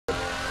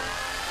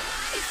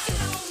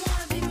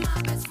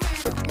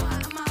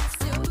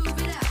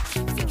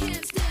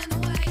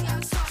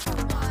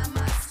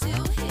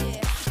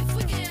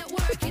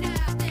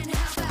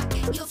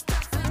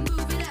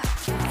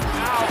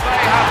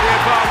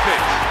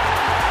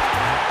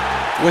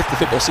With the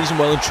football season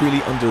well and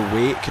truly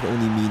underway, it can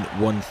only mean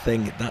one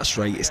thing. That's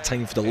right, it's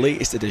time for the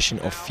latest edition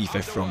of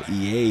FIFA from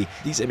EA.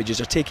 These images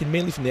are taken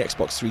mainly from the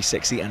Xbox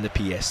 360 and the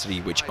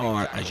PS3, which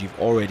are, as you've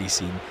already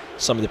seen,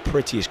 some of the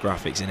prettiest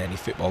graphics in any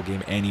football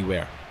game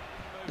anywhere.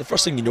 The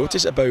first thing you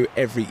notice about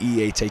every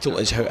EA title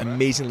is how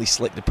amazingly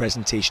slick the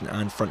presentation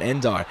and front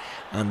end are,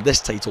 and this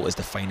title is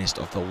the finest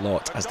of the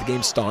lot. As the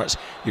game starts,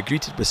 you're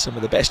greeted with some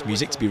of the best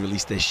music to be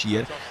released this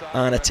year,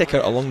 and a ticker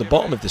along the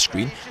bottom of the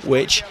screen,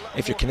 which,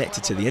 if you're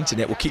connected to the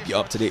internet, will keep you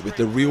up to date with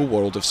the real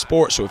world of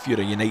sport. So if you're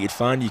a United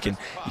fan, you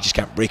just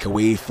can't break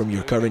away from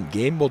your current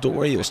game. Well, don't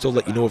worry, it'll still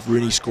let you know if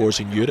Rooney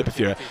scores in Europe. If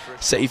you're a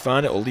City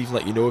fan, it'll even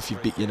let you know if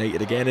you've beat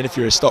United again, and if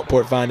you're a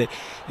Stockport fan,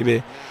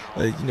 you've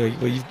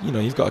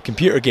got a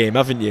computer game,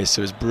 haven't you?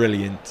 So it's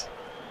brilliant.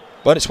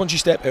 But it's once you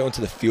step out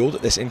onto the field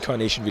that this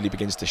incarnation really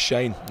begins to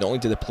shine. Not only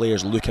do the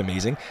players look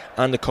amazing,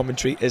 and the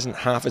commentary isn't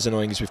half as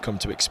annoying as we've come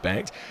to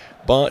expect,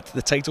 but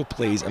the title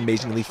plays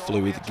amazingly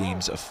fluid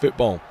games of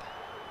football.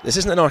 This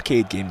isn't an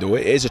arcade game though,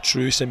 it is a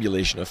true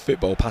simulation of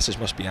football. Passes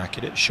must be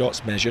accurate,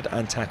 shots measured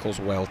and tackles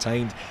well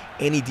timed.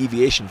 Any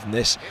deviation from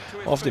this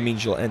often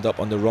means you'll end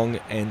up on the wrong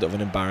end of an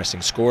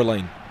embarrassing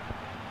scoreline.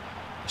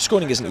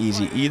 Scoring isn't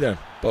easy either,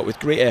 but with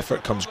great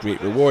effort comes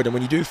great reward, and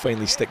when you do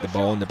finally stick the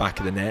ball in the back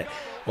of the net,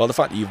 well, the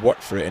fact that you've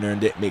worked for it and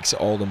earned it makes it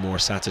all the more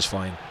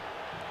satisfying.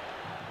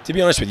 To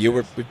be honest with you,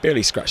 we've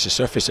barely scratched the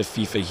surface of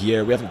FIFA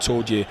here. We haven't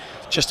told you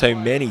just how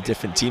many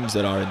different teams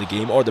there are in the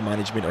game, or the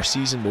management or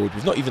season mode.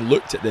 We've not even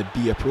looked at the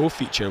Be a Pro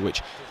feature,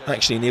 which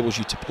actually enables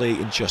you to play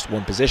in just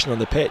one position on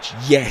the pitch.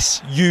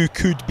 Yes, you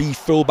could be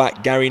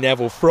fullback Gary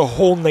Neville for a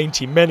whole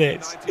 90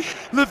 minutes.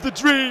 Live the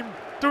dream!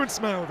 Don't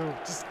smile though,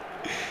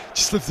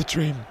 just live the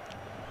dream.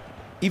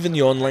 Even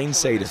the online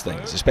side of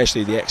things,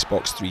 especially the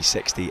Xbox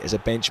 360, is a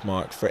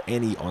benchmark for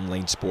any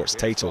online sports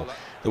title.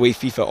 The way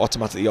FIFA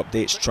automatically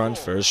updates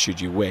transfers, should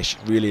you wish,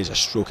 really is a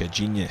stroke of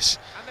genius.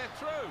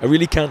 I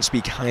really can't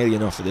speak highly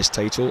enough of this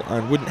title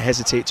and wouldn't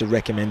hesitate to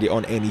recommend it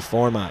on any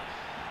format.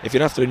 If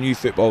you're after a new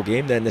football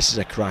game, then this is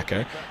a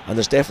cracker, and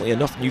there's definitely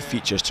enough new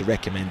features to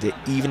recommend it,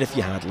 even if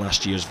you had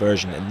last year's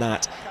version, and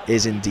that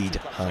is indeed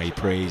high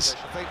praise.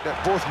 I think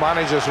that both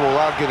managers will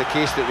argue the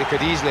case that they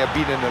could easily have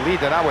been in the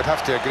lead, and I would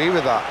have to agree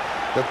with that.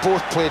 They've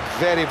both played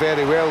very,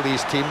 very well,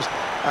 these teams,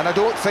 and I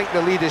don't think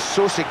the lead is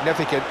so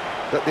significant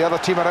that the other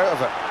team are out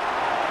of it.